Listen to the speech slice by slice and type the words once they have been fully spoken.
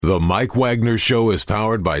The Mike Wagner Show is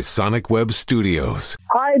powered by Sonic Web Studios.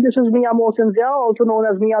 Hi, this is Mia Mosinzia, also known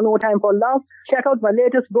as Mia No Time for Love. Check out my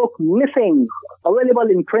latest book, Missing, available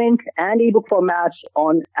in print and ebook formats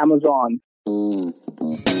on Amazon.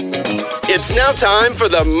 It's now time for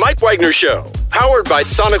the Mike Wagner Show, powered by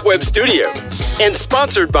Sonic Web Studios and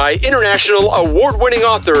sponsored by international award-winning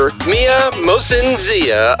author Mia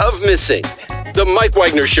Mosinzia of Missing. The Mike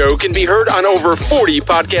Wagner Show can be heard on over 40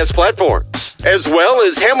 podcast platforms, as well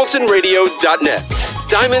as HamiltonRadio.net,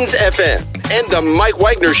 Diamonds FM, and the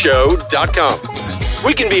MikeWagnerShow.com.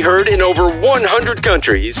 We can be heard in over 100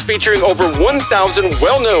 countries, featuring over 1,000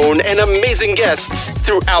 well-known and amazing guests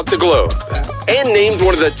throughout the globe. And named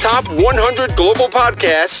one of the top 100 global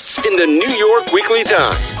podcasts in the New York Weekly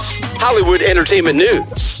Times, Hollywood Entertainment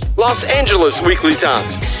News, Los Angeles Weekly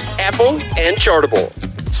Times, Apple, and Chartable.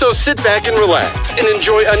 So sit back and relax and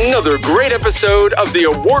enjoy another great episode of the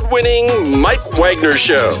award-winning Mike Wagner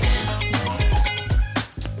Show.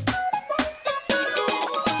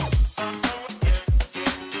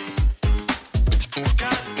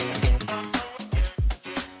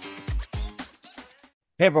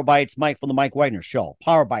 Hey everybody, it's Mike from the Mike Wagner Show,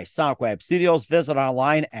 powered by Sonic Web Studios. Visit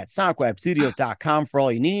online at sonicwebstudios.com for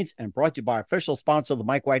all your needs, and brought to you by official sponsor of the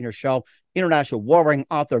Mike Wagner Show, international war-winning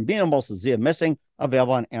author Mia Mosinzia Missing,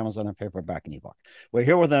 available on Amazon and paperback and ebook. We're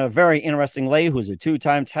here with a very interesting lady who's a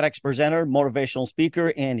two-time TEDx presenter, motivational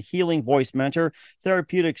speaker, and healing voice mentor,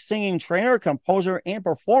 therapeutic singing trainer, composer, and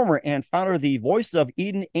performer, and founder of the Voices of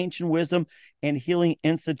Eden Ancient Wisdom and Healing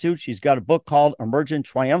Institute. She's got a book called Emergent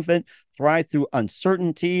Triumphant, Thrive Through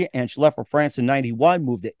Uncertainty, and she left for France in 91,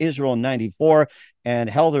 moved to Israel in 94, and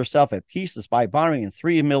held herself at peace despite bombing in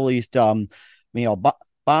 3 Middle East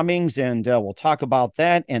bombings, and we'll talk about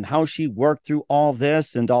that and how she worked through all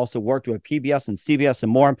this, and also worked with PBS and CBS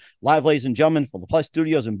and more. Live, ladies and gentlemen, from the Plus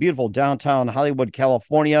Studios in beautiful downtown Hollywood,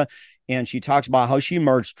 California. And she talks about how she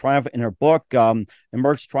emerged triumphant in her book,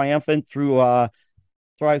 Emerged Triumphant Through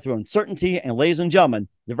Thrive Through Uncertainty. And ladies and gentlemen,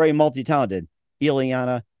 the very multi-talented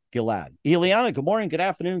Eliana Gilad. Eliana, good morning, good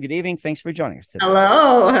afternoon, good evening. Thanks for joining us today.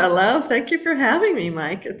 Hello. Thank you for having me,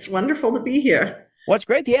 Mike. It's wonderful to be here. What's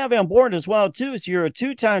great to have you on board as well, too, is you're a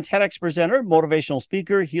two-time TEDx presenter, motivational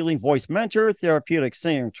speaker, healing voice mentor, therapeutic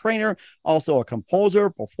singer and trainer, also a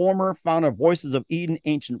composer, performer, founder of Voices of Eden,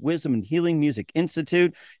 Ancient Wisdom and Healing Music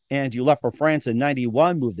Institute. And you left for France in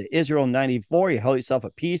 91, moved to Israel in 94. You held yourself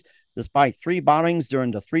at peace despite 3 bombings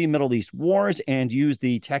during the 3 Middle East wars, and used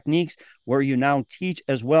the techniques where you now teach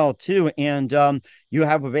as well, too. And you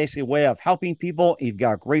have a basic way of helping people. You've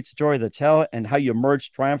got a great story to tell, and how you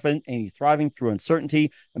emerged triumphant and you're thriving through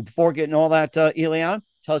uncertainty. And before getting all that, Eliana,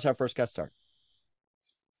 tell us how you first got started.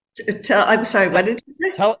 I'm sorry, what did you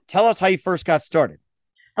say? Tell us how you first got started.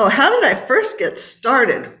 Oh, how did I first get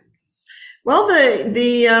started? Well,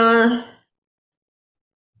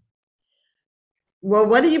 Well,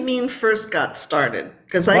 what do you mean first got started?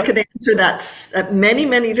 Because I could answer that many,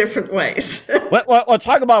 many different ways. Well,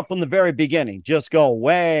 talk about from the very beginning. Just go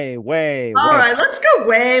way. All right, let's go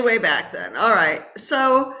way back then. All right.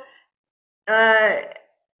 So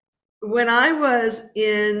when I was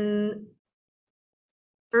in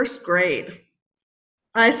first grade,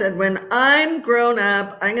 I said, when I'm grown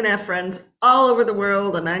up, I'm going to have friends all over the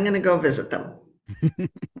world, and I'm going to go visit them.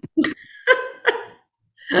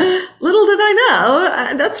 Little did I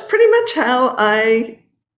know, that's pretty much how I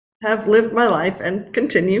have lived my life and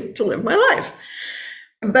continue to live my life.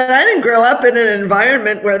 But I didn't grow up in an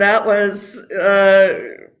environment where that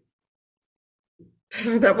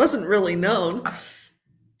wasn't really known.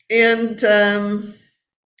 And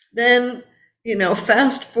then,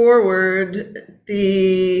 fast forward,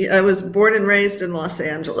 I was born and raised in Los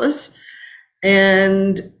Angeles,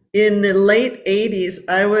 and in the late 80s,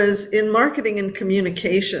 I was in marketing and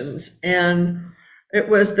communications, and it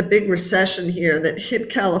was the big recession here that hit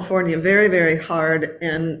California very, very hard,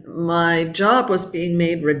 and my job was being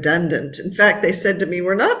made redundant. In fact, they said to me,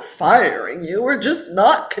 "We're not firing you, we're just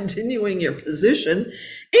not continuing your position,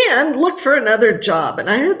 and look for another job." And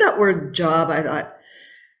I heard that word job, I thought,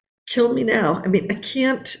 kill me now. I mean, I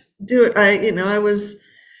can't do it. I was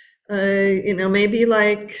maybe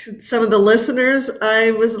like some of the listeners,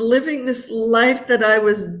 I was living this life that I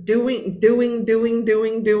was doing, getting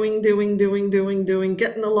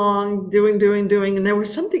along, doing. And there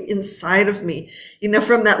was something inside of me,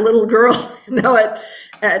 from that little girl,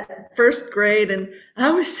 at first grade. And I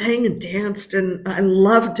always sang and danced, and I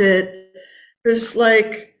loved it. It's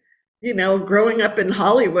like, growing up in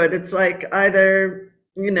Hollywood, it's like either,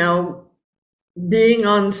 being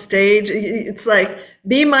on stage, it's like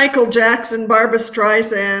be Michael Jackson, Barbra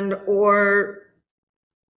Streisand, or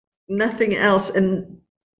nothing else. And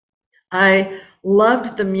I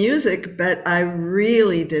loved the music, but I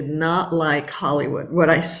really did not like Hollywood. What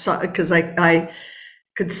I saw, because I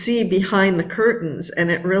could see behind the curtains,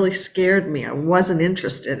 and it really scared me. I wasn't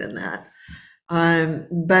interested in that.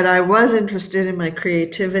 But I was interested in my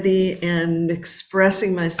creativity, and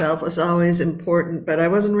expressing myself was always important, but I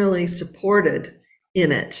wasn't really supported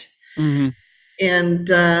in it. Mm-hmm. And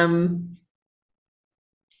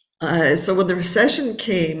so when the recession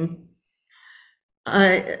came,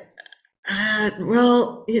 well,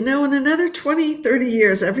 in another 20, 30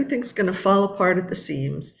 years, everything's going to fall apart at the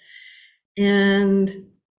seams. And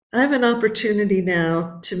I have an opportunity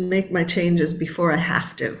now to make my changes before I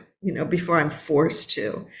have to, before I'm forced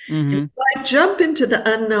to. Mm-hmm. And if I jump into the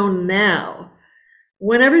unknown now,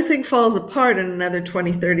 when everything falls apart in another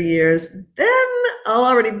 20, 30 years, then I'll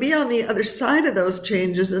already be on the other side of those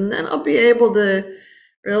changes. And then I'll be able to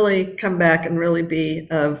really come back and really be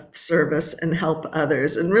of service and help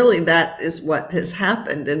others. And really that is what has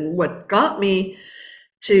happened. And what got me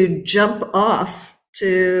to jump off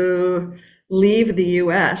to leave the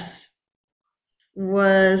US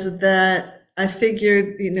was that I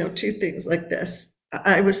figured, two things like this.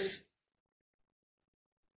 I was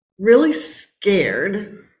really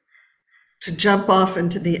scared to jump off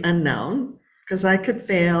into the unknown because I could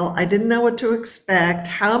fail. I didn't know what to expect.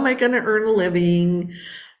 How am I going to earn a living?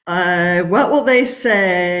 What will they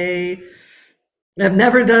say? I've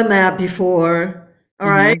never done that before. All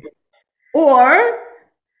right. Or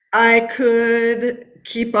I could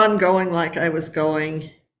keep on going like I was going.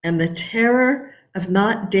 And the terror of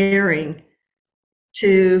not daring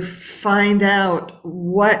to find out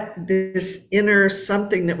what this inner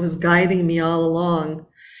something that was guiding me all along,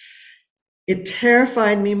 it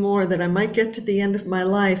terrified me more that I might get to the end of my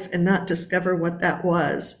life and not discover what that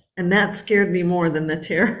was. And that scared me more than the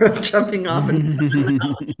terror of jumping off.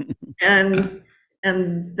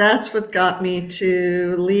 And that's what got me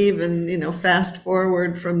to leave. And, fast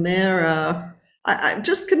forward from there, I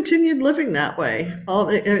just continued living that way.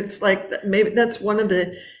 It's like maybe that's one of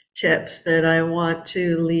the tips that I want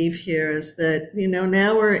to leave here is that,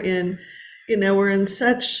 now we're in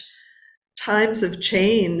such times of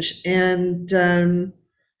change, and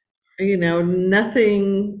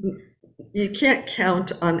nothing, you can't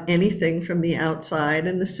count on anything from the outside,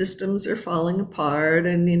 and the systems are falling apart,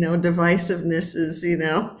 and divisiveness is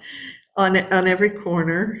on every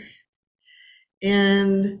corner,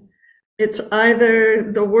 and it's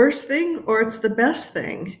either the worst thing or it's the best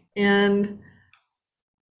thing, and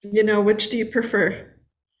which do you prefer?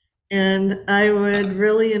 And I would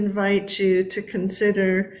really invite you to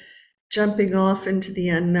consider jumping off into the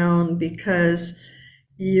unknown, because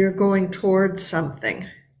you're going towards something,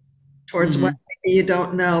 towards what you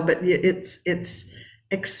don't know, but it's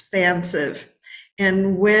expansive.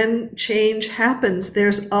 And when change happens,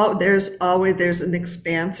 there's an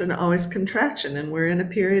expanse and always contraction, and we're in a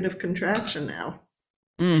period of contraction now.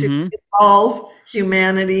 To evolve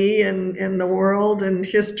humanity and the world and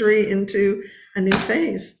history into a new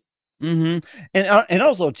phase. And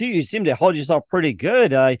also too, you seem to hold yourself pretty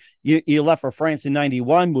good. You left for France in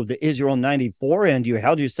 91, moved to Israel in 94, and you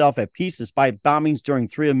held yourself at peace despite bombings during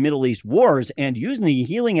 3 Middle East wars, and using the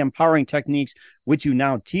healing, empowering techniques which you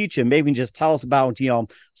now teach. And maybe just tell us about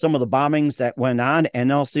some of the bombings that went on,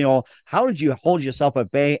 and also how did you hold yourself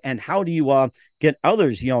at bay, and how do you get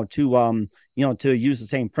others to use the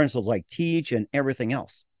same principles, like teach and everything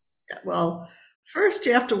else? Well, first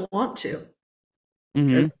you have to want to.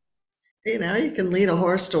 You can lead a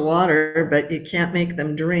horse to water, but you can't make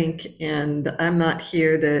them drink. And I'm not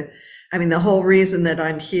here the whole reason that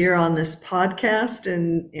I'm here on this podcast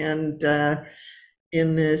and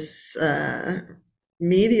in this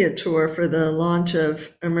media tour for the launch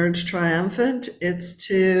of Emerge Triumphant, it's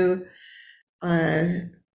to,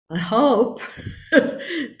 I hope,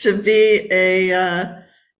 to be an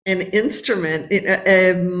instrument,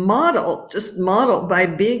 a model, just model by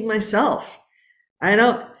being myself. I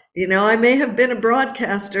may have been a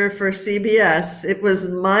broadcaster for CBS. It was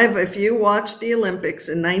if you watched the Olympics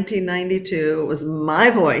in 1992, it was my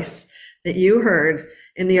voice that you heard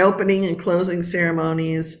in the opening and closing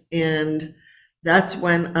ceremonies. And that's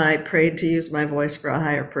when I prayed to use my voice for a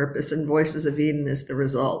higher purpose, and Voices of Eden is the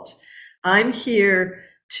result. I'm here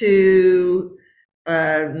to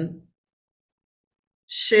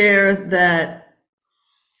share that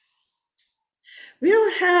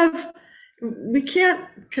we can't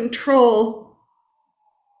control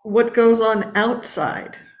what goes on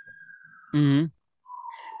outside.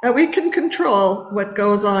 But we can control what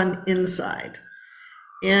goes on inside.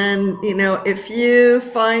 And, if you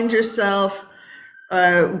find yourself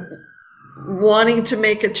wanting to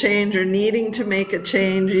make a change or needing to make a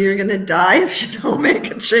change. You're going to die if you don't make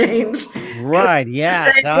a change. Right.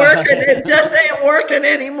 Yes. It just ain't working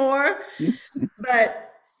anymore.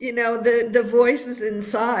 But, you know, the voices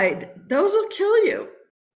inside, those will kill you.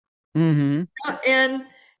 Mm-hmm.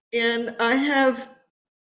 And I have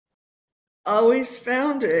always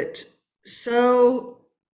found it so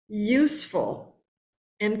useful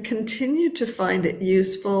and continue to find it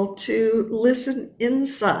useful to listen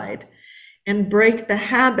inside and break the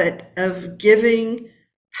habit of giving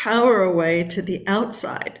power away to the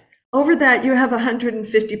outside. Over that, you have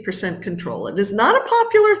 150% control. It is not a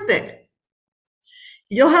popular thing.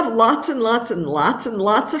 You'll have lots and lots and lots and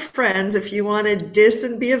lots of friends if you want to diss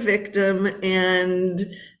and be a victim, and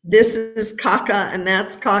this is caca and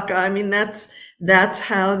that's caca. I mean, that's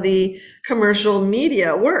how the commercial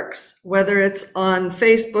media works, whether it's on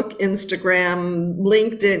Facebook, Instagram,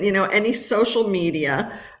 LinkedIn, you know, any social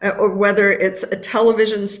media, or whether it's a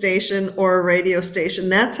television station or a radio station.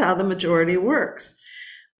 That's how the majority works.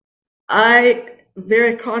 I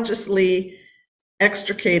very consciously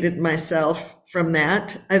extricated myself from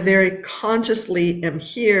that. I very consciously am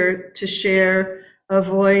here to share a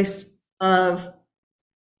voice of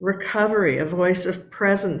recovery, a voice of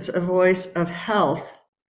presence, a voice of health,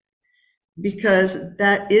 because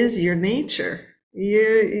that is your nature.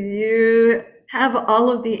 You have all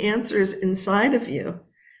of the answers inside of you,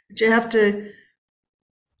 but you have to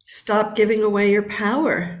stop giving away your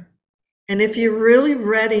power. And if you're really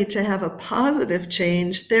ready to have a positive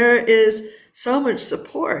change, there is so much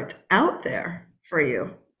support out there for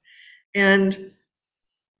you. And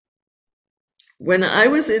when I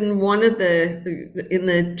was in in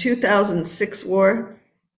the 2006 war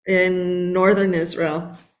in northern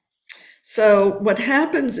Israel, so what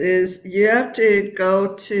happens is you have to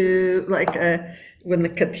go to when the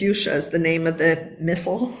Katyusha is the name of the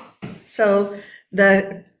missile. So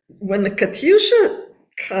when the Katyusha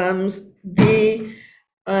comes, the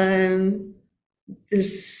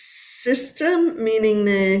system, meaning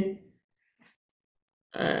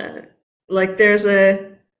there's a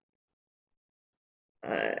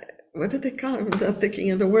what do they call it? I'm not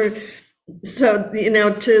thinking of the word. So, you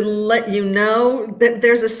know, to let you know that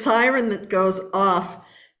there's a siren that goes off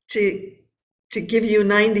to give you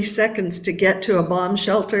 90 seconds to get to a bomb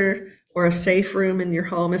shelter or a safe room in your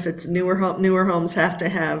home. If it's newer homes have to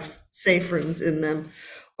have safe rooms in them.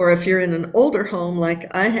 Or if you're in an older home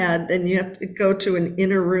like I had, then you have to go to an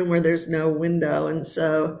inner room where there's no window. And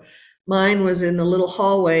so mine was in the little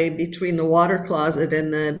hallway between the water closet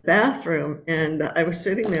and the bathroom. And I was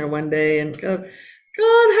sitting there one day and go, God,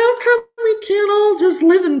 how come we can't all just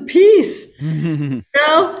live in peace? You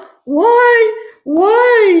know,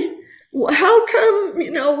 why? How come,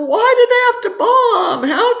 you know, why do they have to bomb?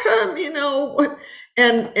 How come, you know,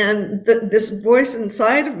 this voice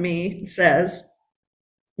inside of me says,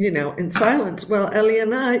 you know, in silence, well,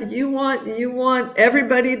 Eliana, you want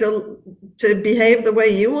everybody to behave the way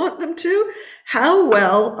you want them to? How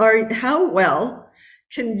well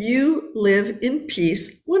can you live in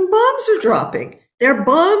peace when bombs are dropping? There are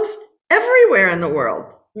bombs everywhere in the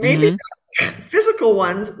world, maybe not physical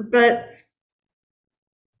ones, but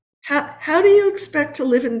how do you expect to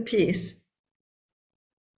live in peace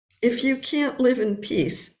if you can't live in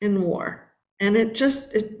peace in war? And it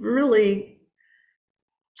really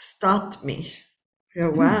stopped me. You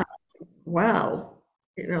know, wow,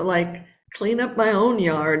 you know, like clean up my own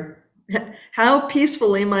yard. How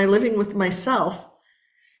peacefully am I living with myself?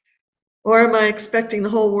 Or am I expecting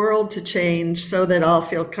the whole world to change so that I'll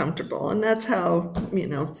feel comfortable? And that's how, you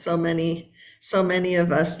know, so many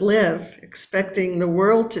of us live, expecting the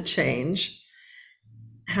world to change.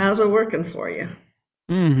 How's it working for you?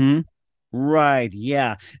 Mm-hmm. Right.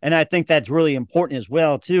 Yeah. And I think that's really important as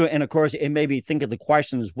well, too. And of course, it made me think of the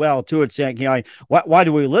question as well, too. It's saying, you know, why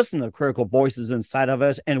do we listen to critical voices inside of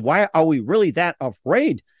us? And why are we really that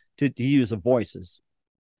afraid to use the voices?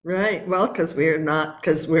 Right. Well, because we're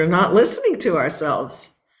not listening to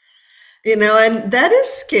ourselves, you know, and that is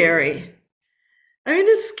scary. I mean,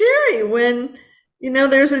 it's scary when, you know,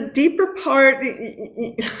 there's a deeper part.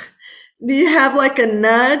 Do you have like a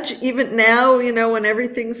nudge even now, you know, when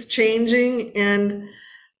everything's changing and,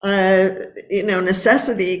 you know,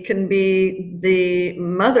 necessity can be the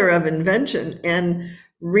mother of invention. And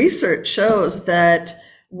research shows that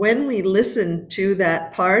when we listen to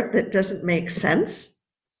that part that doesn't make sense,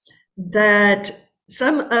 that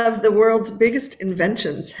some of the world's biggest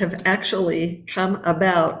inventions have actually come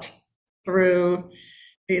about through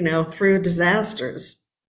disasters.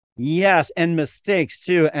 Yes, and mistakes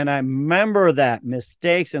too. And I remember that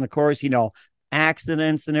mistakes and of course, you know,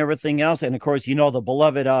 accidents and everything else. And of course, you know, the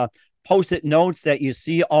beloved Post-it notes that you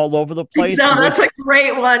see all over the place. That's a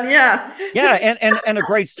great one. Yeah. Yeah. And a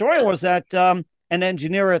great story was that an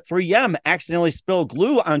engineer at 3M accidentally spilled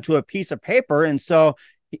glue onto a piece of paper. And so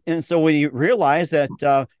when he realized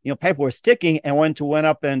that, paper was sticking and went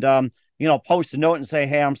up and, post a note and say,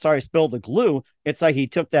 hey, I'm sorry, I spilled the glue. It's like he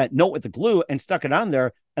took that note with the glue and stuck it on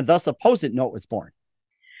there. And thus a Post-it note was born.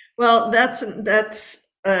 Well, that's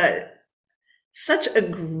such a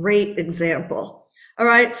great example. All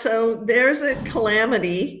right. So there's a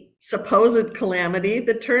calamity, supposed calamity,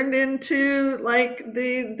 that turned into like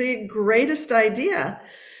the greatest idea.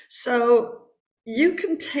 So you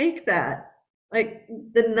can take that, like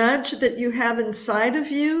the nudge that you have inside of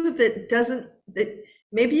you that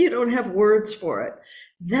maybe you don't have words for it.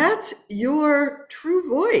 That's your true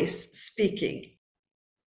voice speaking.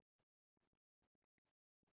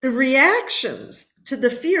 The reactions to the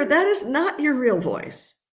fear, that is not your real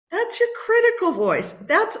voice. That's your critical voice.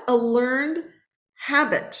 That's a learned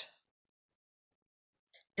habit.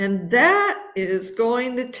 And that is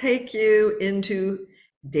going to take you into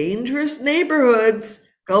dangerous neighborhoods,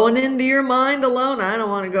 going into your mind alone. I don't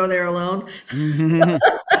want to go there alone.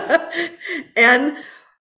 And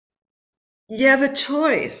you have a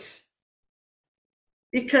choice,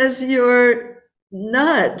 because your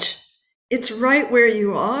nudge, it's right where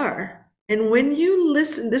you are. And when you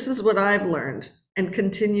listen, this is what I've learned and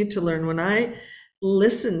continue to learn. When I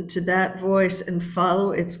listen to that voice and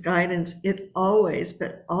follow its guidance, it always,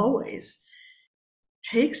 but always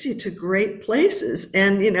takes you to great places.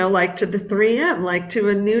 And, like to the 3M, like to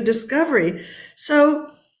a new discovery. So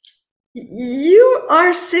you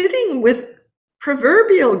are sitting with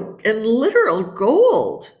proverbial and literal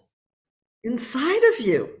gold inside of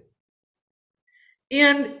you.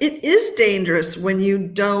 And it is dangerous when you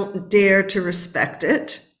don't dare to respect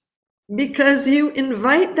it, because you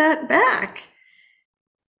invite that back.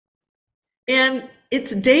 And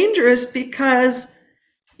it's dangerous because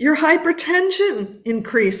your hypertension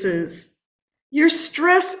increases, your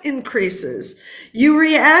stress increases, you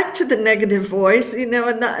react to the negative voice, and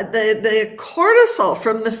the cortisol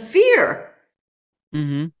from the fear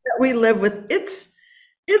that we live with. It's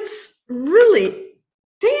really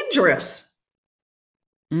dangerous.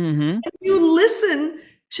 If you listen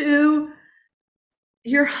to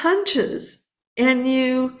your hunches and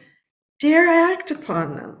you dare act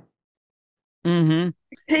upon them,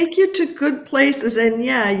 take you to good places. And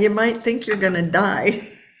yeah, you might think you're going to die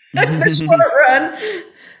in the short run,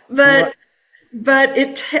 but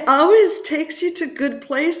it always takes you to good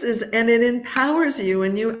places, and it empowers you,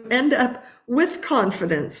 and you end up with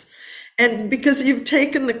confidence. And because you've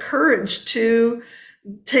taken the courage to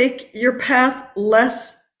take your path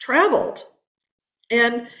less traveled.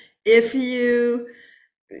 And if you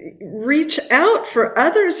reach out for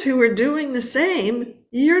others who are doing the same,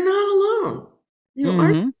 you're not alone. You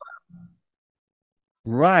aren't.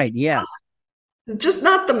 Right. Yes. It's just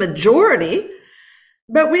not the majority,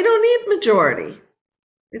 but we don't need majority.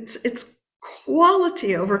 It's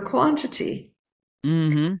quality over quantity.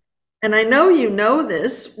 And I know you know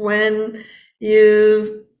this when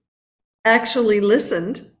you've actually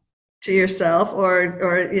listened to yourself, or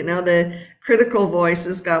the critical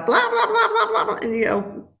voices go blah blah blah blah blah blah, and you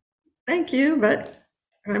go, thank you, but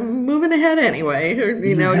I'm moving ahead anyway. Or,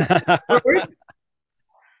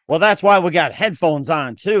 well, that's why we got headphones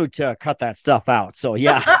on too, to cut that stuff out. So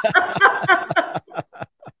yeah.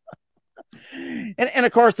 And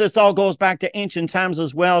of course, this all goes back to ancient times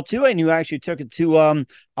as well, too. And you actually took it to a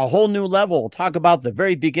whole new level. We'll talk about the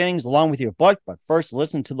very beginnings along with your book. But first,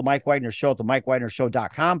 listen to The Mike Wagner Show at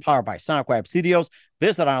themikewagnershow.com, powered by Sonic Web Studios.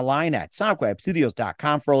 Visit online at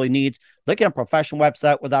sonicwebstudios.com for all your needs. Look at a professional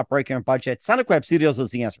website without breaking your budget. Sonic Web Studios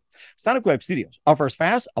is the answer. Sonic Web Studios offers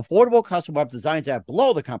fast, affordable custom web designs that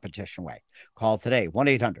blow the competition away. Call today,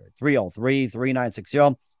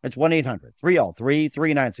 1-800-303-3960. It's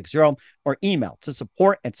 1-800-303-3960, or email to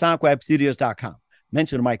support@sonicwebstudios.com.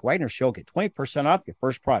 Mention the Mike Wagner Show, get 20% off your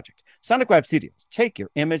first project. Sonic Web Studios, take your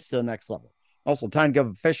image to the next level. Also, time to give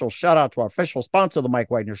an official shout out to our official sponsor of the Mike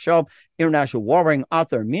Wagner Show, international warring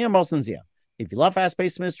author Mia Molson-Zia. If you love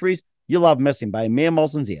fast-paced mysteries, you love Missing by Mia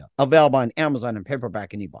Molson-Zia, available on Amazon in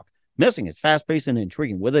paperback and ebook. Missing is fast-paced and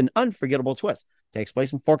intriguing with an unforgettable twist. Takes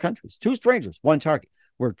place in 4 countries, 2 strangers, 1 target,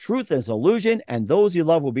 where truth is illusion and those you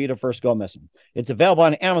love will be the first go missing. It's available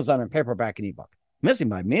on Amazon in paperback and ebook. Missing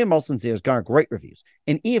by Mia Molson-Zia has garnered great reviews,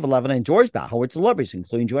 and Eve 11 enjoys about Howard celebrities,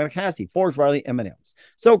 including Joanna Cassidy, Forbes Riley, and many others.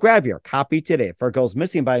 So grab your copy today for It Goes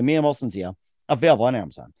Missing by Mia Molson-Zia, available on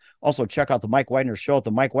Amazon. Also, check out The Mike Wagner Show at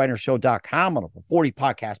themikewagnershow.com on over 40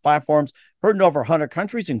 podcast platforms, heard in over 100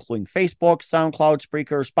 countries, including Facebook, SoundCloud,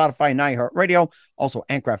 Spreaker, Spotify, and iHeartRadio. Also,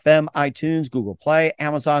 Anchor FM, iTunes, Google Play,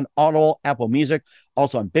 Amazon, Audible, Apple Music.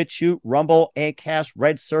 Also on BitChute, Rumble, Acast,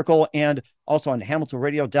 Red Circle, and also on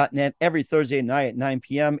HamiltonRadio.net every Thursday night at 9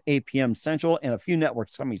 p.m., 8 p.m. Central, and a few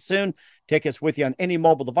networks coming soon. Take us with you on any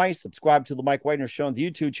mobile device. Subscribe to The Mike Wagner Show on the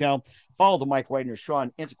YouTube channel. Follow The Mike Wagner Show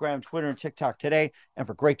on Instagram, Twitter, and TikTok today. And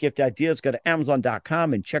for great gift ideas, go to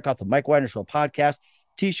Amazon.com and check out The Mike Wagner Show podcast.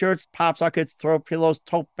 T-shirts, pop sockets, throw pillows,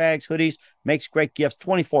 tote bags, hoodies, makes great gifts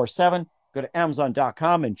 24/7. Go to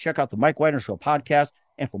Amazon.com and check out The Mike Wagner Show podcast.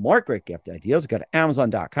 And for more great gift ideas, go to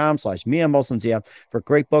Amazon.com/Mia for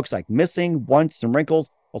great books like Missing, Wants, and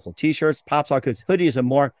Wrinkles. Also T-shirts, pop sockets, hoodies, and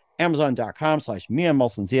more.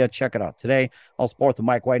 Amazon.com/Mia. Check it out today. I'll support The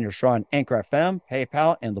Mike Wagner Show on Anchor FM,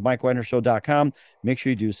 PayPal, and themikewagnershow.com. Make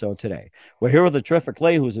sure you do so today. We're here with a terrific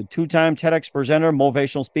lady who's a two-time TEDx presenter,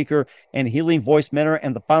 motivational speaker, and healing voice mentor,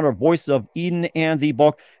 and the founder of Voices of Eden and the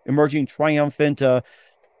book Emerging Triumphant,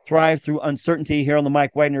 Thrive Through Uncertainty here on the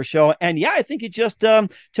Mike Wagner Show. And yeah, I think you just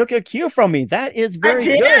took a cue from me. That is very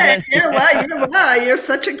good. Yeah, you're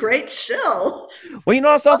such a great shill. Well, you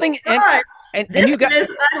know something? And you got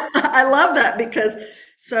I love that because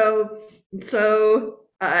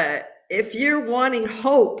if you're wanting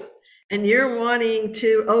hope and you're wanting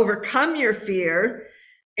to overcome your fear,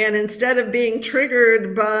 and instead of being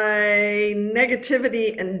triggered by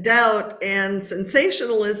negativity and doubt and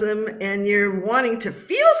sensationalism, and you're wanting to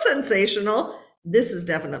feel sensational, this is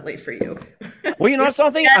definitely for you. Well, you know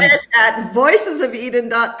something? At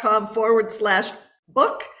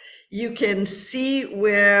voicesofeden.com/book, you can see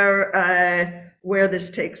where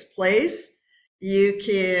this takes place. You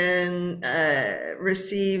can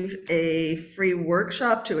receive a free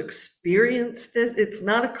workshop to experience this. It's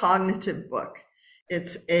not a cognitive book.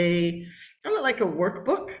 It's a kind of like a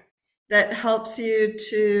workbook that helps you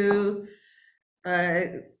to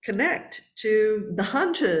connect to the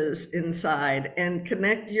hunches inside and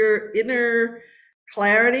connect your inner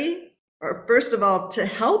clarity, or first of all, to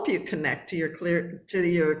help you connect to your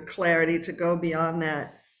clarity, to go beyond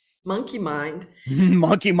that monkey mind.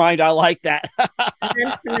 Monkey mind, I like that. And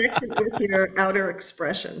then connect it with your outer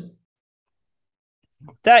expression.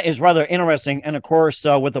 That is rather interesting. And of course,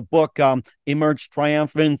 with the book, Emerge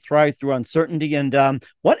Triumphant, Thrive Through Uncertainty. And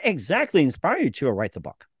what exactly inspired you to write the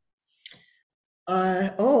book?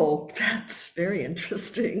 That's very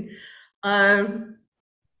interesting.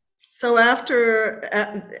 So after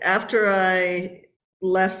I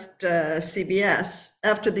left CBS,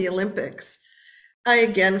 after the Olympics, I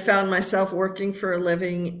again found myself working for a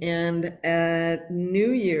living. And at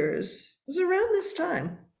New Year's, it was around this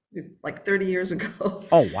time, like 30 years ago.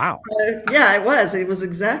 Oh, wow. Yeah, it was. It was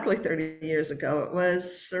exactly 30 years ago. It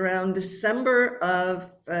was around December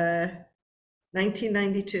of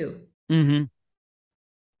 1992. Mm-hmm.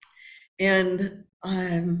 And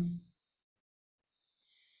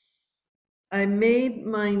I made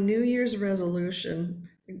my New Year's resolution.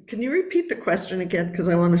 Can you repeat the question again? Because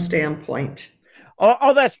I want to stay on point.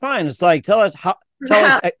 Oh, that's fine. It's like, tell us how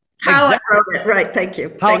I wrote it. Right. Thank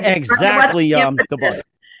you. How exactly the book.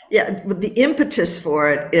 Yeah, the impetus for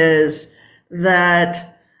it is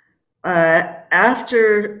that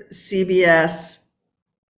after CBS,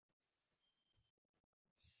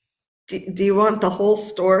 do you want the whole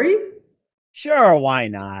story? Sure, why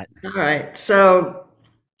not? All right. So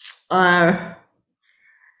the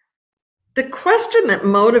question that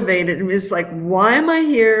motivated me is like, why am I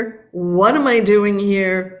here? What am I doing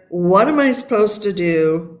here? What am I supposed to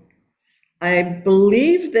do? I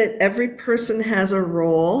believe that every person has a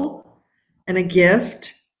role and a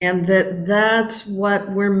gift, and that's what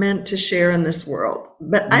we're meant to share in this world.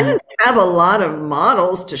 But I didn't have a lot of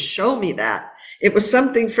models to show me that. It was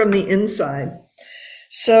something from the inside.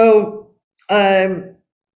 So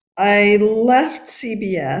I left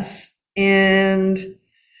CBS and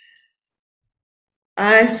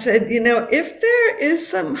I said, if there is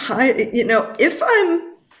some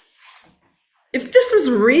if this is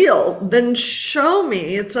real, then show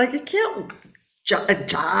me. It's like, I can't a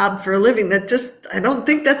job for a living. I don't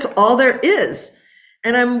think that's all there is.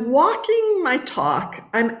 And I'm walking my talk.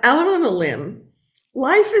 I'm out on a limb.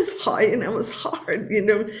 Life is hard, it's hard,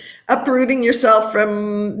 uprooting yourself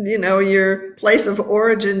from, your place of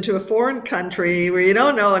origin to a foreign country where you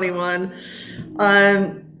don't know anyone.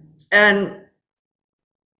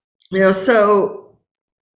 So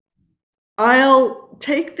I'll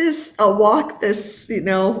walk this,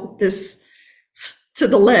 this to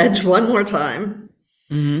the ledge one more time.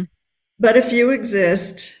 Mm-hmm. But if you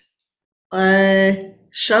exist,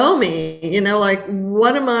 show me, like,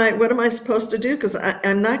 what am I supposed to do? Because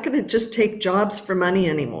I'm not going to just take jobs for money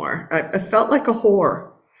anymore. I felt like a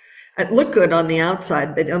whore. I looked good on the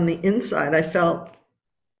outside, but on the inside, I felt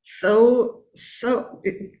it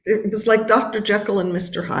was like Dr. Jekyll and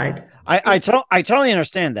Mr. Hyde. I totally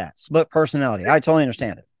understand that split personality. I totally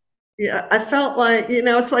understand it. Yeah, I felt like,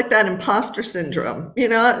 it's like that imposter syndrome.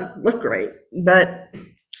 I look great,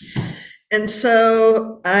 and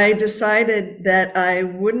so I decided that I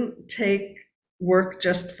wouldn't take work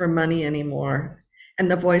just for money anymore. And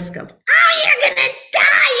the voice goes, "Oh, you're gonna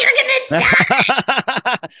die! You're gonna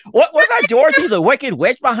die!" What was that, Dorothy the Wicked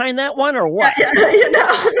Witch behind that one, or what? Are you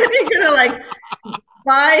gonna like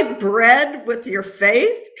buy bread with your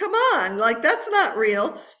faith? Come on, like, that's not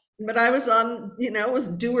real. But I was on, it was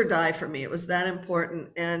do or die for me. It was that important.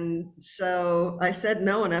 And so I said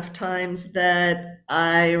no enough times that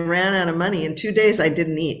I ran out of money. In 2 days, I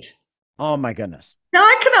didn't eat. Oh, my goodness. Now,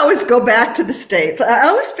 I can always go back to the States. I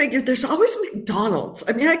always figured there's always McDonald's.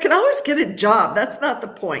 I mean, I can always get a job. That's not the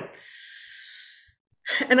point.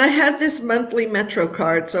 And I had this monthly Metro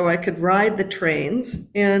card so I could ride the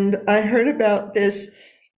trains. And I heard about this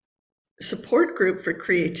support group for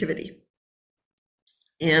creativity.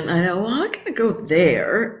 And I know, well, I'm going to go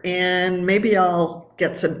there and maybe I'll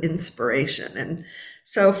get some inspiration. And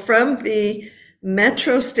so from the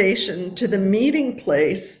metro station to the meeting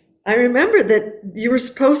place, I remember that you were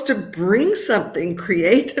supposed to bring something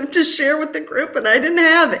creative to share with the group, and I didn't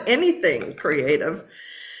have anything creative.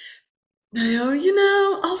 I go,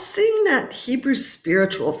 I'll sing that Hebrew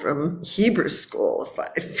spiritual from Hebrew school from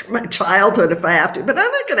my childhood if I have to, but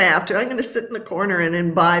I'm not going to have to. I'm going to sit in the corner and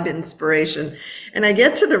imbibe inspiration. And I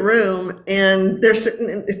get to the room and they're sitting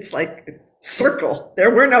in, it's like a circle.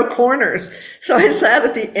 There were no corners. So I sat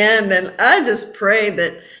at the end and I just prayed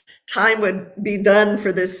that time would be done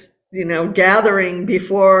for this, gathering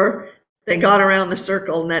before they got around the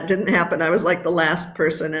circle, and that didn't happen. I was like the last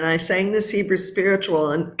person, and I sang this Hebrew spiritual,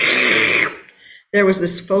 and there was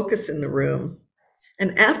this focus in the room.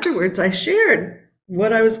 And afterwards, I shared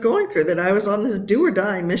what I was going through, that I was on this do or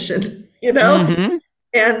die mission, Mm-hmm.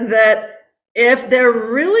 and that if there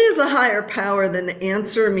really is a higher power, then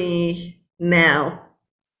answer me now.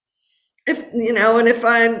 If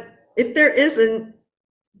there isn't,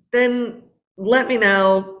 then let me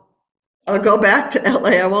know. I'll go back to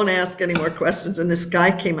LA. I won't ask any more questions. And this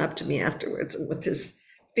guy came up to me afterwards, and with his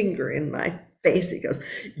finger in my face, he goes,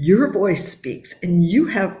 "Your voice speaks, and you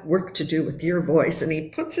have work to do with your voice." And he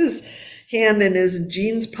puts his hand in his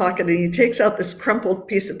jeans pocket and he takes out this crumpled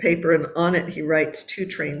piece of paper, and on it he writes 2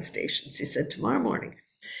 train stations. He said, "Tomorrow morning,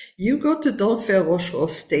 you go to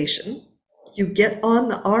Donferrocho station, you get on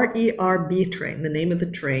the RERB train, the name of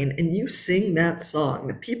the train, and you sing that song.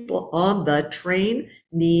 The people on the train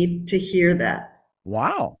need to hear that."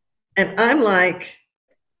 Wow. And I'm like,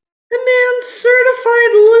 the man's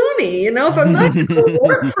certified loony. If I'm not going to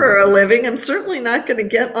work for a living, I'm certainly not going to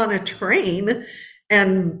get on a train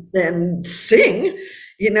and sing,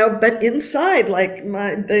 but inside, like,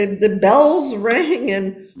 the bells rang,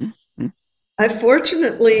 and I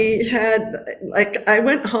fortunately I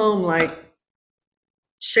went home like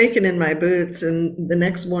shaking in my boots. And the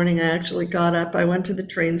next morning I actually got up, I went to the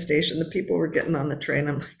train station. The people were getting on the train.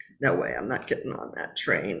 I'm like, no way, I'm not getting on that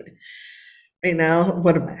train.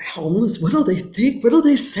 What am I, homeless? What do they think? What do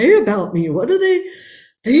they say about me? What do they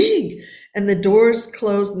think? And the doors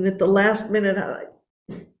closed, and at the last minute, I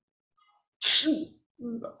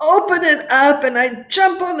open it up and I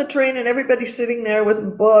jump on the train, and everybody's sitting there with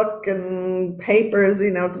a book and papers.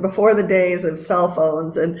 It's before the days of cell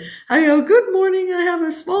phones. And I go, "Good morning. I have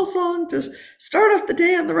a small song to start off the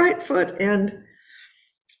day on the right foot." And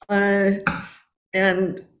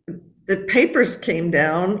the papers came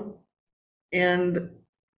down, and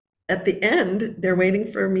at the end, they're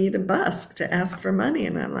waiting for me to busk, to ask for money.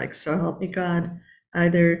 And I'm like, so help me God.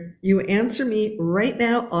 Either you answer me right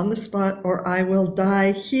now on the spot, or I will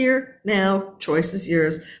die here now. Choice is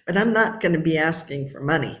yours, but I'm not going to be asking for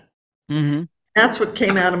money. Mm-hmm. That's what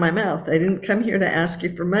came out of my mouth. I didn't come here to ask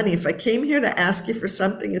you for money. If I came here to ask you for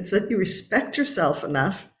something, it's that you respect yourself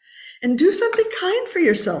enough and do something kind for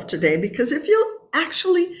yourself today. Because if you'll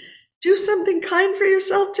actually do something kind for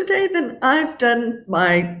yourself today, then I've done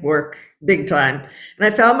my work big time. And I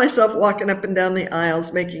found myself walking up and down the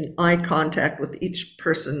aisles, making eye contact with each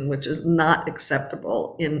person, which is not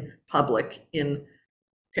acceptable in public in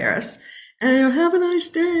Paris. And I go, "Have a nice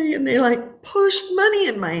day." And they pushed money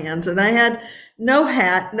in my hands, and I had no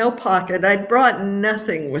hat, no pocket. I'd brought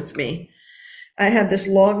nothing with me. I had this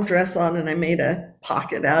long dress on, and I made a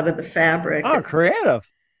pocket out of the fabric. Oh,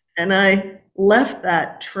 creative. And I left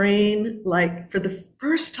that train, like for the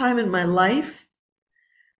first time in my life,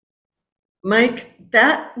 Mike,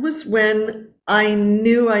 that was when I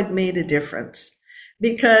knew I'd made a difference.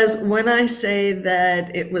 Because when I say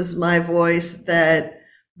that it was my voice that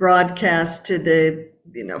broadcast to the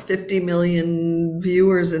 50 million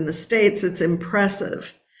viewers in the States, it's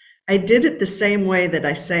impressive. I did it the same way that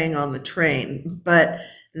I sang on the train, but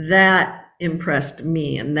that impressed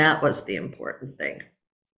me, and that was the important thing.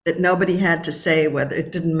 That nobody had to say whether,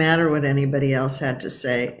 it didn't matter what anybody else had to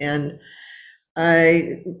say. And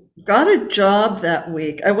I got a job that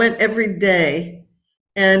week. I went every day,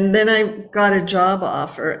 and then I got a job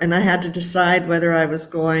offer, and I had to decide whether I was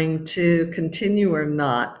going to continue or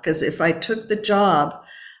not. Because if I took the job,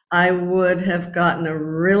 I would have gotten a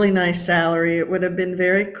really nice salary. It would have been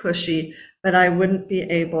very cushy, but I wouldn't be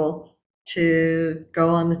able to go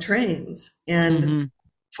on the trains. And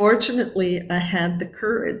fortunately, I had the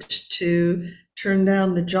courage to turn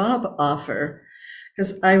down the job offer,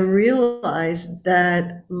 because I realized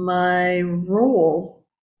that my role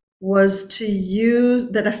was to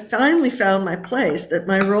use, that I finally found my place, that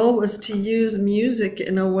my role was to use music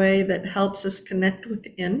in a way that helps us connect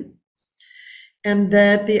within. And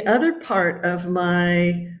that the other part of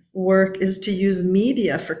my work is to use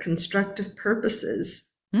media for constructive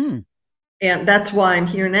purposes. And that's why I'm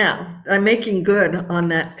here now. I'm making good on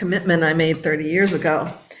that commitment I made 30 years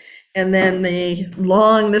ago. And then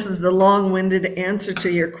this is the long-winded answer to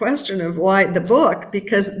your question of why the book,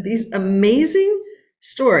 because these amazing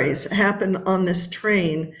stories happen on this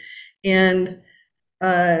train. And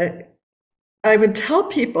I would tell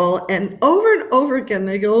people, and over again,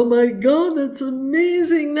 they go, "Oh my God, that's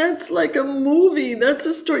amazing. That's like a movie. That's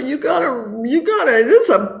a story. You gotta, it's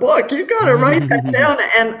a book. You gotta write that down."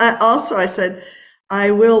 And I said,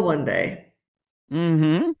 I will one day.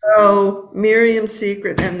 So Miriam's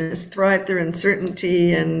Secret and this Thrive Through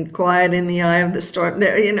Uncertainty and Quiet in the Eye of the Storm,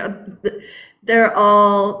 they're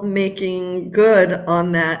all making good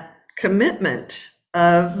on that commitment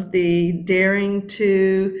of the daring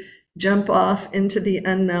to jump off into the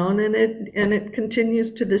unknown, and it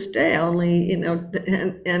continues to this day. Only,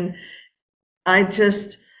 and I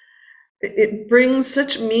just, it brings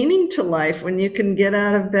such meaning to life when you can get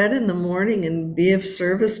out of bed in the morning and be of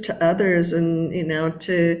service to others, and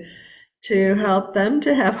to help them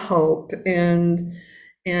to have hope and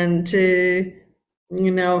to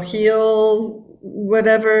heal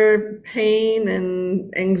whatever pain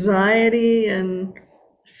and anxiety and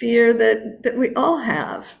fear that we all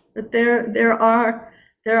have. But there are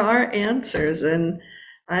answers, and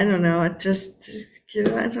I don't know. It's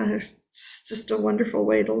just a wonderful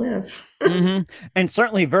way to live. And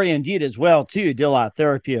certainly very indeed as well too. You did a lot of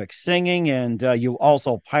therapeutic singing, and you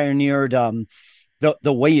also pioneered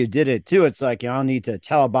the way you did it too. It's like, I don't need to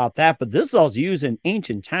tell about that, but this is also used in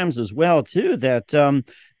ancient times as well too, that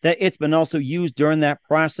it's been also used during that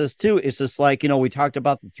process too. It's just like, we talked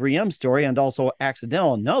about the 3M story, and also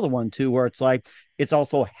Accidental, another one too, where it's like, it's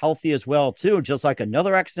also healthy as well too. Just like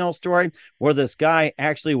another accidental story where this guy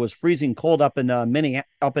actually was freezing cold up in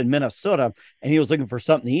Minnesota, and he was looking for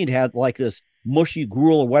something to eat, had like this mushy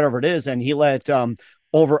gruel or whatever it is, and he let it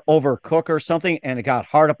overcook or something, and it got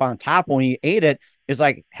hard up on top. When he ate it, it's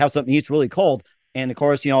like, have something to eat really cold. And of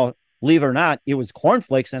course, believe it or not, it was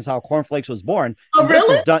cornflakes, and that's how cornflakes was born. Oh, really?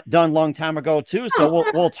 This was done a long time ago too. So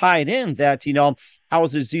we'll tie it in that, how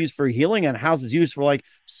is this used for healing, and how is this used for like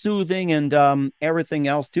soothing and everything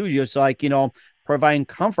else too, just like, providing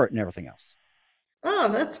comfort and everything else. Oh,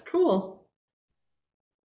 that's cool.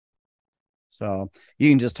 So you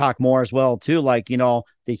can just talk more as well too, like, the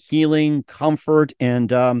healing, comfort,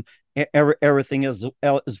 and everything as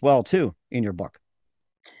well too in your book.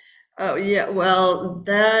 Oh, yeah. Well,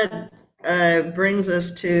 that brings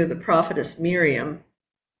us to the prophetess Miriam,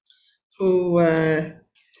 who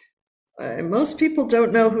most people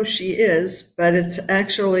don't know who she is, but it's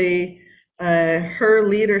actually her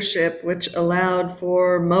leadership which allowed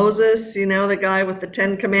for Moses, the guy with the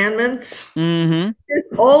 10 Commandments, his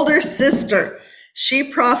older sister. She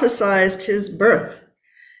prophesied his birth.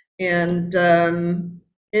 And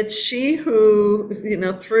it's she who,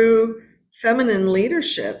 through feminine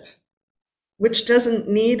leadership, which doesn't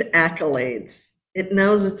need accolades. It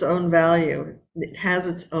knows its own value. It has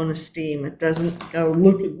its own esteem. It doesn't go,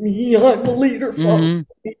 "Look at me, I'm a leader."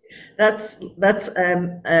 That's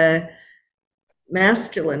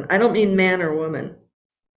masculine. I don't mean man or woman,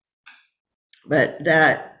 but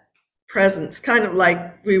that presence, kind of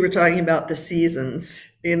like we were talking about the seasons,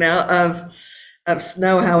 of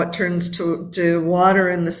snow, how it turns to water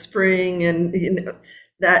in the spring, and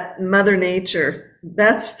that Mother Nature.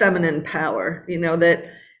 That's feminine power,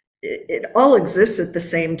 that it all exists at the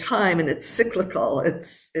same time, and it's cyclical.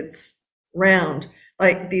 It's round,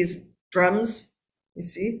 like these drums. You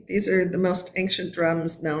see, these are the most ancient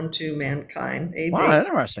drums known to mankind. Wow,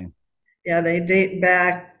 interesting. Yeah, they date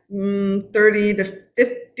back 30 to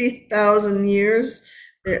 50,000 years.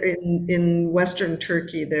 They're in Western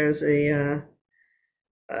Turkey. There's a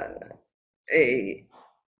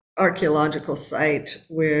archaeological site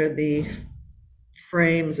where the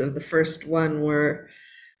frames of the first one were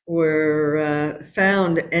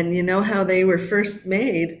found, and you know how they were first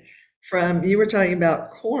made from, you were talking about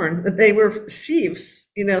corn, but they were sieves,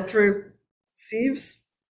 through sieves,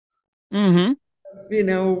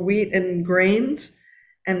 wheat and grains,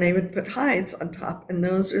 and they would put hides on top, and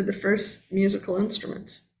those are the first musical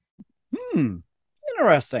instruments.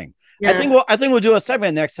 Interesting. Yeah. I think we'll do a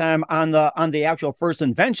segment next time on the actual first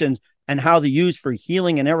inventions and how they're used for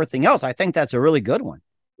healing and everything else. I think that's a really good one.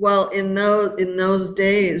 Well, in those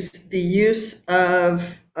days, the use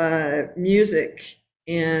of music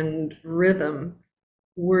and rhythm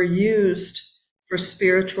were used for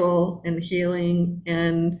spiritual and healing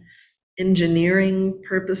and engineering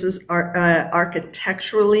purposes,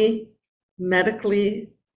 architecturally,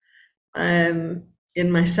 medically. In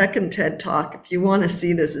my second TED Talk, if you want to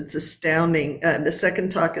see this, it's astounding. The second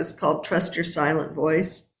talk is called Trust Your Silent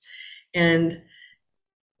Voice. And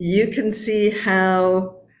you can see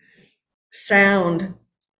how sound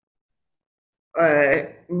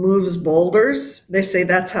moves boulders. They say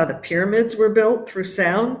that's how the pyramids were built, through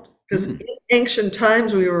sound. Because in ancient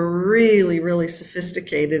times, we were really, really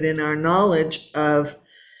sophisticated in our knowledge of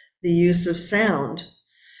the use of sound.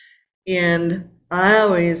 And I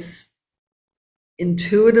always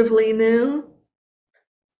intuitively knew,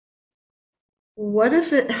 what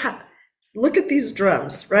if look at these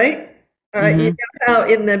drums, right? You know how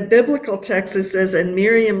in the biblical text it says, and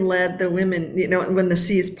Miriam led the women, when the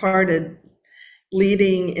seas parted,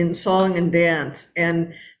 leading in song and dance.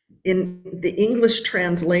 And in the English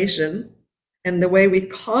translation and the way we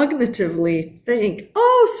cognitively think,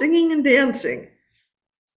 singing and dancing.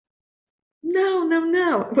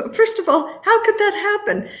 No. But first of all, how could that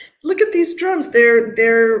happen? Look at these drums.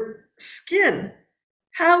 They're skin.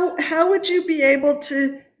 How would you be able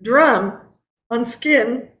to drum on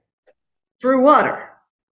skin through water?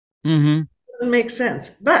 Doesn't make sense.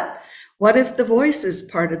 But what if the voices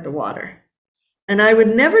parted the water? And I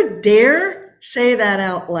would never dare say that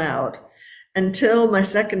out loud until my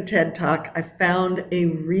second TED Talk. I found a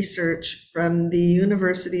research from the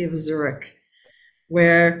University of Zurich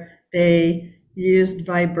where they used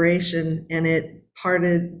vibration and it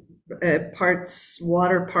parts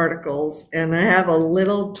water particles. And I have a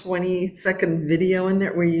little 20-second video in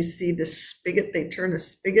there where you see the spigot. They turn a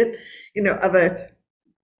spigot, of a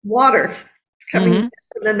water coming,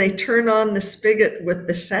 and then they turn on the spigot with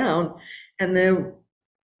the sound, and the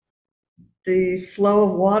flow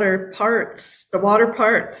of water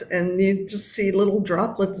parts, and you just see little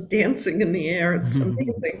droplets dancing in the air. It's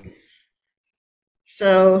amazing.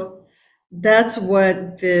 So that's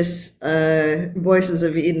what this Voices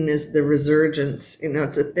of Eden is, the resurgence.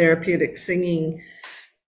 It's a therapeutic singing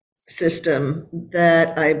system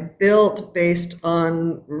that I built based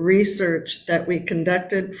on research that we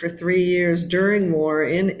conducted for 3 years during war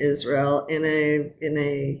in Israel in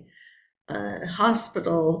a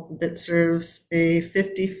hospital that serves a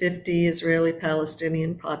 50-50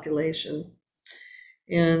 Israeli-Palestinian population.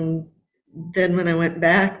 And then when I went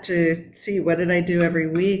back to see what did I do every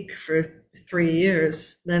week for 3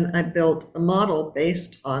 years, then I built a model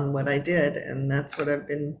based on what I did. And that's what I've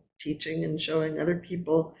been teaching and showing other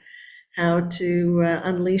people, how to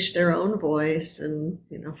unleash their own voice and,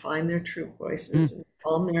 find their true voices and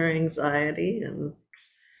calm their anxiety. And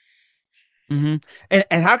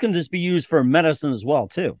and how can this be used for medicine as well,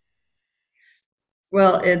 too?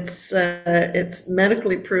 Well, it's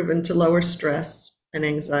medically proven to lower stress and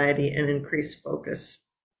anxiety and increase focus.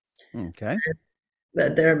 Okay.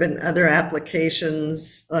 But there have been other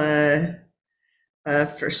applications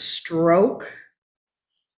for stroke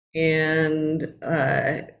and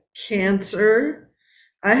cancer.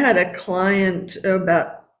 I had a client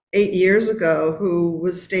about 8 years ago who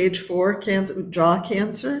was stage 4 cancer, jaw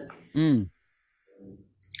cancer.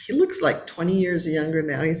 He looks like 20 years younger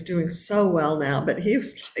now. He's doing so well now, but he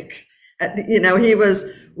was like, he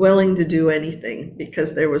was willing to do anything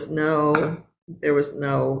because there was no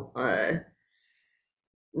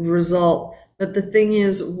result. But the thing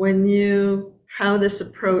is, how this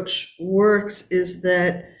approach works is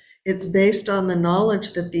that it's based on the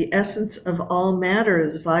knowledge that the essence of all matter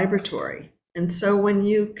is vibratory. And so when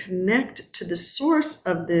you connect to the source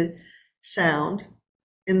of the sound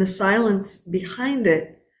in the silence behind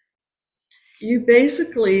it, you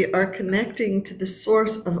basically are connecting to the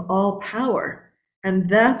source of all power. And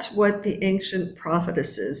that's what the ancient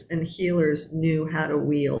prophetesses and healers knew how to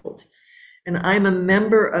wield. And I'm a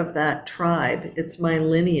member of that tribe. It's my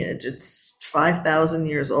lineage. It's 5,000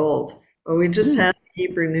 years old. But we just had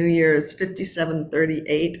Hebrew New Year. It's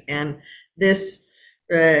 5738. And this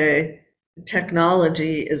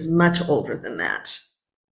technology is much older than that.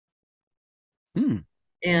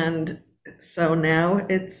 And so now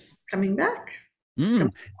it's coming back. It's coming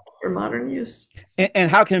back for modern use.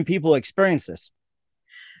 And how can people experience this?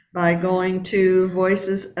 By going to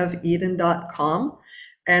voicesofeden.com.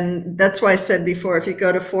 And that's why I said before, if you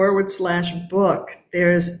go to /book,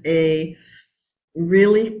 there's a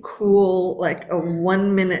really cool, like a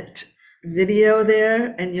 1-minute video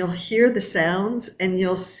there, and you'll hear the sounds and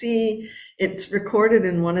you'll see it's recorded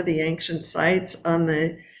in one of the ancient sites on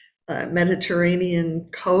the Mediterranean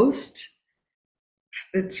coast.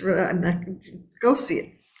 It's go see it.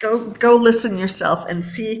 Go listen yourself and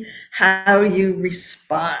see how you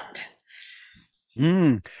respond.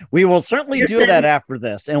 We will certainly do that after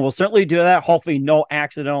this, and we'll certainly do that. Hopefully no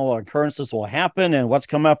accidental occurrences will happen. And what's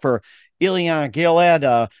come up for Eliana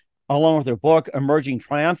Gilad, along with her book, Emerging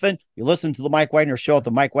Triumphant. You listen to The Mike Wagner Show at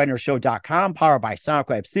themikewagnershow.com, powered by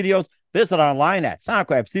SoundCloud Studios. Visit online at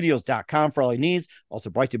soundclubstudios.com for all your needs. Also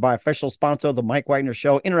brought to you by official sponsor of The Mike Wagner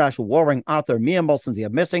Show, international warring author Mia Molson's The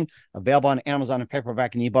Missing, available on Amazon and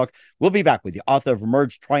paperback and ebook. We'll be back with the author of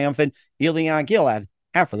Emerge Triumphant, Eliana Gilad,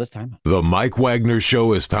 after this time. The Mike Wagner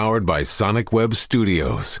Show is powered by Sonic Web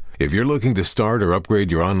Studios. If you're looking to start or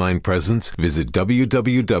upgrade your online presence, visit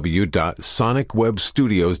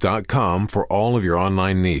www.sonicwebstudios.com for all of your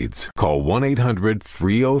online needs. Call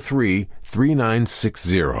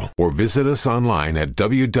 1-800-303-3960 or visit us online at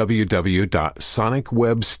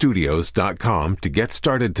www.sonicwebstudios.com to get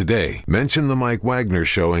started today. Mention The Mike Wagner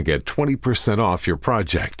Show and get 20% off your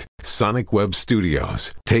project. Sonic Web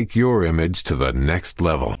Studios. Take your image to the next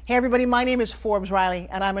level. Hey everybody, my name is Forbes Riley,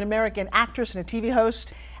 and I'm an American actress and a TV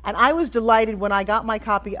host. And I was delighted when I got my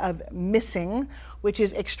copy of Missing, which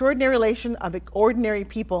is Extraordinary Relation of Ordinary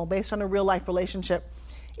People based on a real life relationship.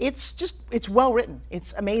 It's well written.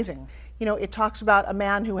 It's amazing. You know, it talks about a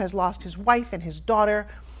man who has lost his wife and his daughter,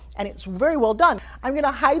 and it's very well done. I'm going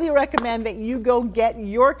to highly recommend that you go get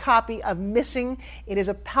your copy of Missing. It is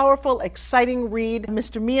a powerful, exciting read.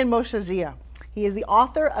 Mr. Mian Moshe Zia. He is the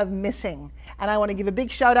author of Missing. And I want to give a big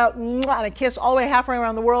shout out and a kiss all the way halfway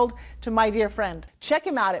around the world to my dear friend. Check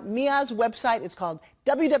him out at Mia's website. It's called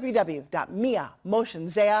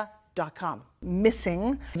www.miamotionzea.com.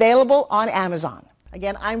 Missing, available on Amazon.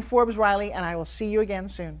 Again, I'm Forbes Riley, and I will see you again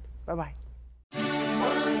soon. Bye-bye.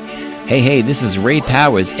 Hey, this is Ray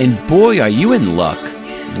Powers, and boy, are you in luck.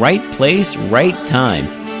 Right place, right time.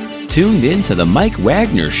 Tuned in to The Mike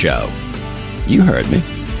Wagner Show. You heard me.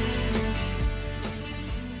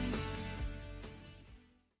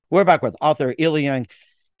 We're back with author Eliana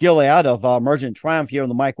Gilad of Emergent Triumph here on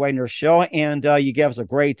The Mike Wagner Show, and you gave us a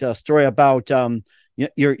great story about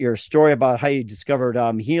your story about how you discovered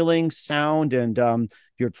healing, sound, and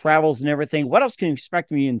your travels and everything. What else can you expect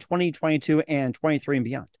from you in 2022 and 23 and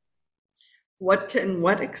beyond? What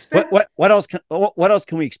expect? What else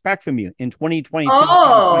can we expect from you in 2022?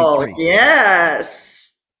 Oh,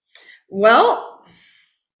 yes. Well,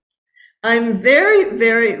 I'm very,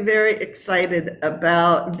 very, very excited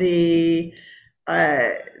about the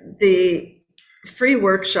free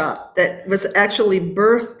workshop that was actually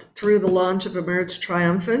birthed through the launch of Emerge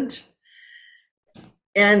Triumphant.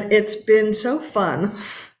 And it's been so fun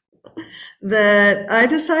that I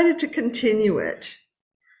decided to continue it.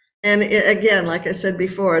 And again, like I said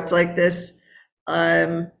before, it's like this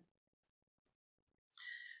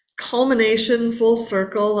culmination, full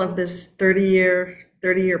circle of this 30-year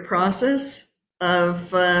process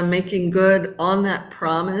of making good on that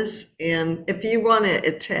promise. And if you want to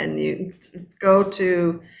attend, you'll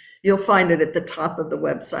find it at the top of the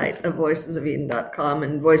website of voicesofeden.com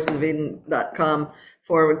and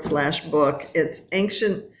voicesofeden.com/book. It's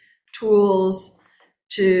ancient tools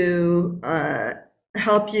to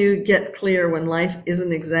help you get clear when life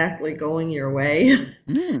isn't exactly going your way.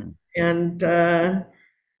 And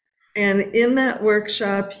in that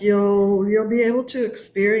workshop, you'll be able to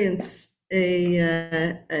experience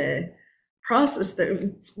a process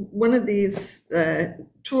that one of these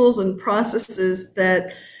tools and processes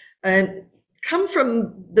that come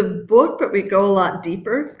from the book, but we go a lot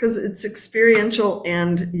deeper because it's experiential,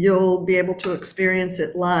 and you'll be able to experience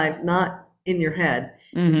it live, not in your head.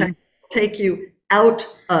 In fact, take you out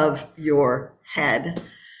of your head.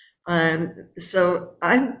 So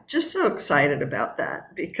I'm just so excited about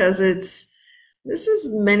that because it's This is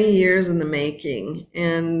many years in the making.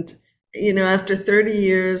 And, after 30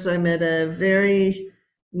 years, I'm at a very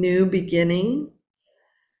new beginning.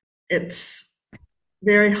 It's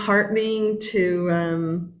very heartening to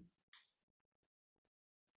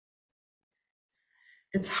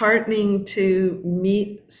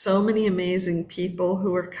meet so many amazing people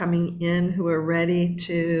who are coming in, who are ready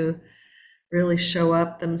to really show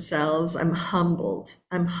up themselves. I'm humbled.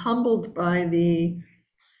 I'm humbled by the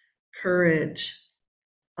courage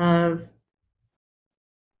of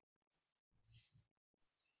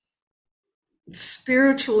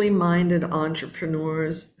spiritually minded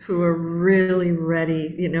entrepreneurs who are really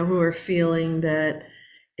ready, who are feeling that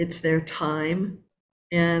it's their time.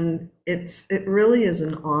 And it really is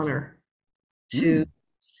an honor to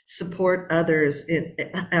support others.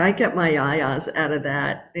 I get my yayas out of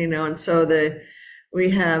that, and so we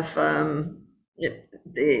have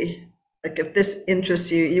like, if this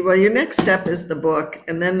interests you, well, your next step is the book,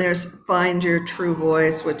 and then there's Find Your True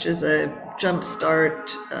Voice, which is a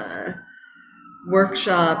jumpstart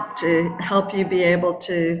workshop to help you be able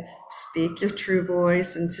to speak your true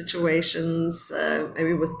voice in situations,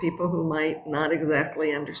 maybe with people who might not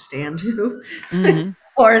exactly understand you,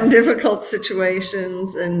 or in difficult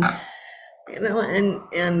situations. And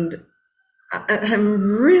I'm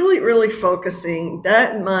really, really focusing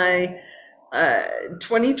that my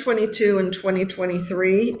 2022 and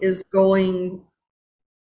 2023 is going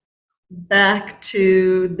back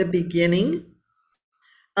to the beginning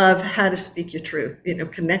of how to speak your truth,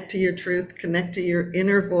 connect to your truth, connect to your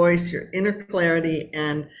inner voice, your inner clarity,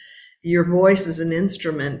 and your voice is an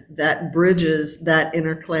instrument that bridges that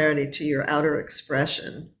inner clarity to your outer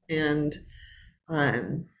expression. And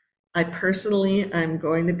I personally, I'm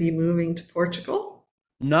going to be moving to Portugal.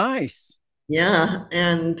 Nice. Yeah.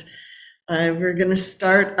 And we're going to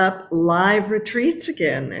start up live retreats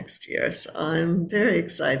again next year. So I'm very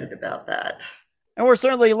excited about that. And we're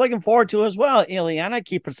certainly looking forward to as well. Eliana,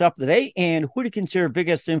 keep us up to date. And who do you consider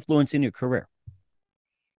biggest influence in your career?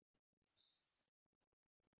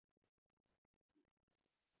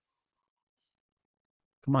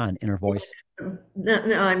 Come on, inner voice. No,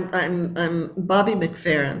 I'm Bobby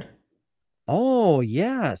McFerrin. Oh,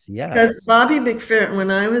 yes. Because Bobby McFerrin,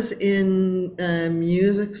 when I was in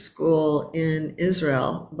music school in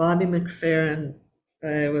Israel, Bobby McFerrin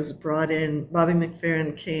was brought in. Bobby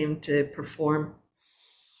McFerrin came to perform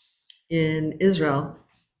in Israel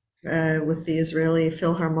with the Israeli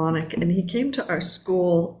Philharmonic, and he came to our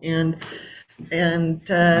school, and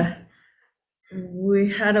we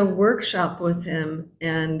had a workshop with him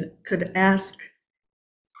and could ask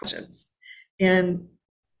questions. And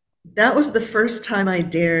that was the first time I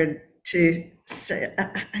dared to say,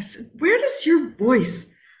 I said, where does your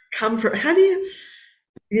voice come from? How do you,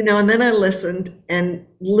 and then I listened, and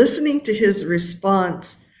listening to his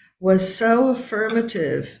response was so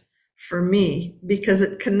affirmative for me because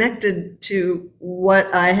it connected to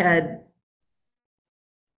what I had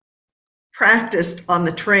practiced on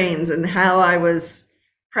the trains and how I was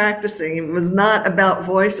practicing. It was not about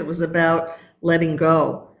voice. It was about letting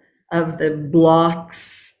go of the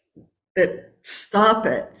blocks that stop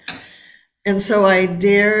it. And so I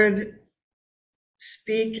dared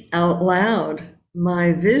speak out loud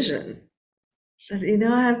my vision. Said,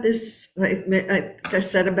 I have this, like I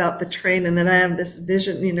said about the train, and then I have this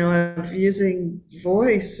vision, of using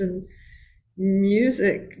voice and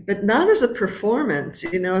music, but not as a performance,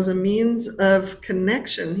 as a means of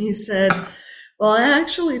connection. He said, well, I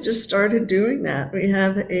actually just started doing that. We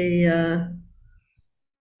have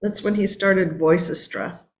that's when he started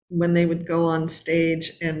Voicestra, when they would go on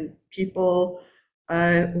stage and people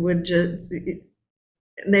would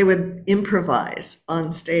they would improvise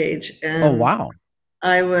on stage. And oh, wow.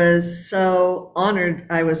 I was so honored.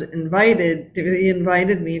 I was invited. He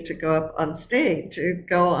invited me to go on stage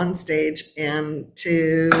and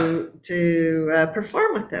to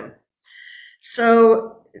perform with him.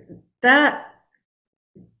 So that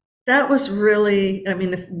was really, if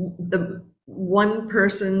the one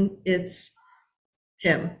person, it's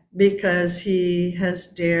him, because he has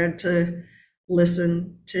dared to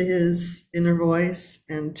listen to his inner voice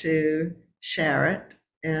and to share it.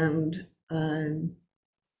 And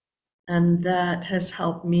that has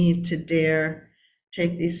helped me to dare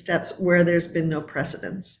take these steps where there's been no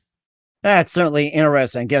precedence. That's certainly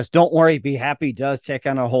interesting. I guess Don't Worry, Be Happy does take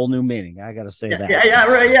on a whole new meaning. I got to say that. Yeah.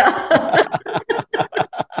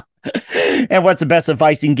 And what's the best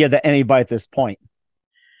advice you can give to anybody at this point?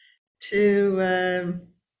 To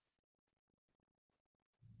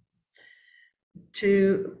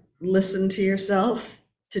listen to yourself,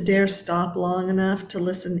 to dare stop long enough to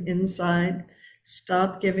listen inside,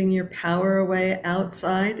 Stop giving your power away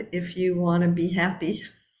outside if you want to be happy.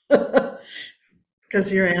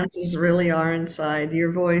 Because your answers really are inside.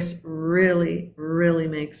 Your voice really, really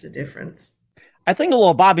makes a difference. I think a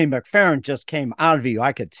little Bobby McFerrin just came out of you.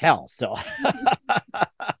 I could tell. So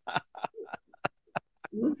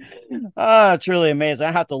it's really amazing.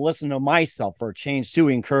 I have to listen to myself for a change to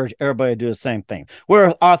encourage everybody to do the same thing.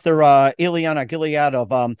 We're author Eliana Gilad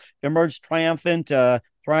of Emerge Triumphant,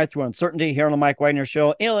 Thrive Through Uncertainty here on the Mike Wagner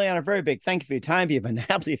Show. Eliana, very big thank you for your time. You've been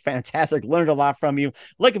absolutely fantastic. Learned a lot from you.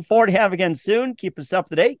 Looking forward to having you again soon. Keep us up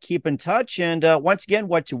to date. Keep in touch. And once again,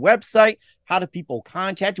 what's your website? How do people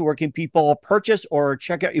contact you? Where can people purchase or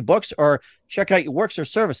check out your books or check out your works or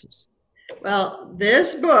services? Well,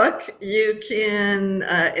 this book, you can,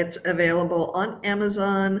 it's available on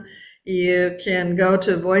Amazon. You can go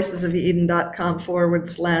to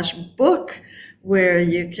voicesofeden.com/book, where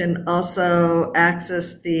you can also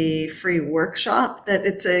access the free workshop. That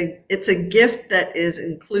it's a gift that is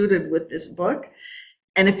included with this book.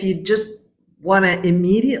 And if you just want to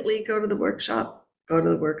immediately go to the workshop, go to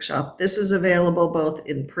the workshop. This is available both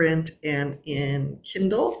in print and in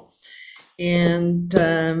Kindle. And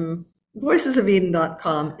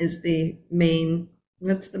voicesofeden.com is the main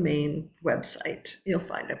website. You'll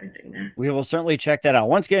find everything there. We will certainly check that out.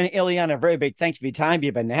 Once again, Eliana, a very big thank you for your time.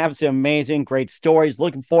 You've been having some amazing, great stories.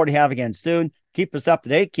 Looking forward to having you again soon. Keep us up to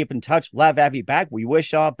date. Keep in touch. Love to have you back. We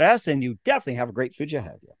wish you all the best, and you definitely have a great future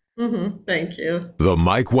ahead of you. Thank you. The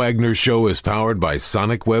Mike Wagner Show is powered by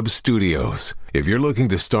Sonic Web Studios. If you're looking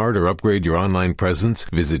to start or upgrade your online presence,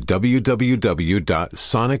 visit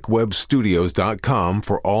www.sonicwebstudios.com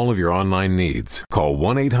for all of your online needs. Call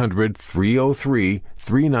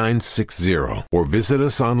 1-800-303-3960 or visit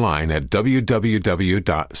us online at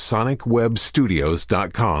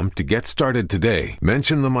www.sonicwebstudios.com to get started today.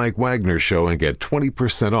 Mention the Mike Wagner Show and get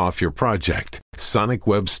 20% off your project. Sonic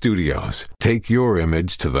Web Studios. Take your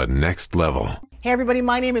image to the next level. Hey everybody,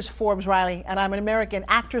 my name is Forbes Riley, and I'm an American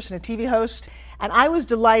actress and a TV host. And I was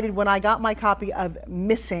delighted when I got my copy of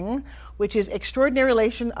Missing, which is Extraordinary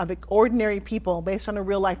Relation of Ordinary People based on a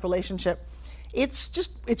real life relationship. It's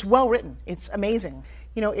well written. It's amazing.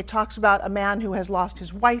 You know, it talks about a man who has lost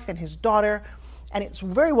his wife and his daughter, and it's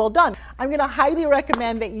very well done. I'm going to highly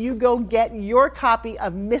recommend that you go get your copy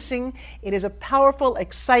of Missing. It is a powerful,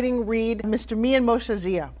 exciting read. Mr. Mian Moshe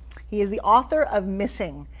Zia. He is the author of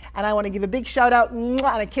Missing. And I want to give a big shout out and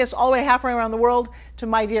a kiss all the way halfway around the world to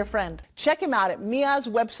my dear friend. Check him out at Mia's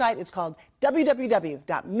website. It's called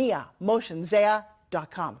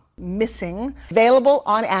www.miamotionsea.com. Missing, available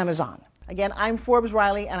on Amazon. Again, I'm Forbes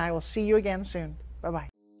Riley, and I will see you again soon. Bye-bye.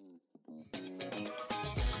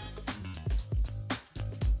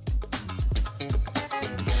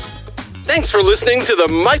 Thanks for listening to The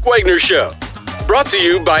Mike Wagner Show. Brought to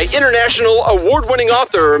you by international award-winning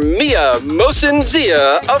author Mia Mohsen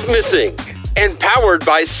Zia of Missing. And powered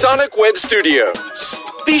by Sonic Web Studios.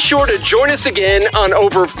 Be sure to join us again on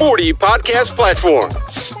over 40 podcast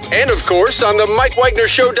platforms. And of course on the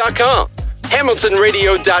MikeWagnerShow.com,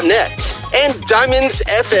 HamiltonRadio.net, and Diamonds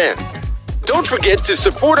FM. Don't forget to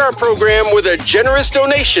support our program with a generous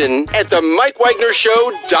donation at the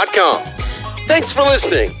MikeWagnerShow.com. Thanks for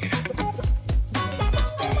listening.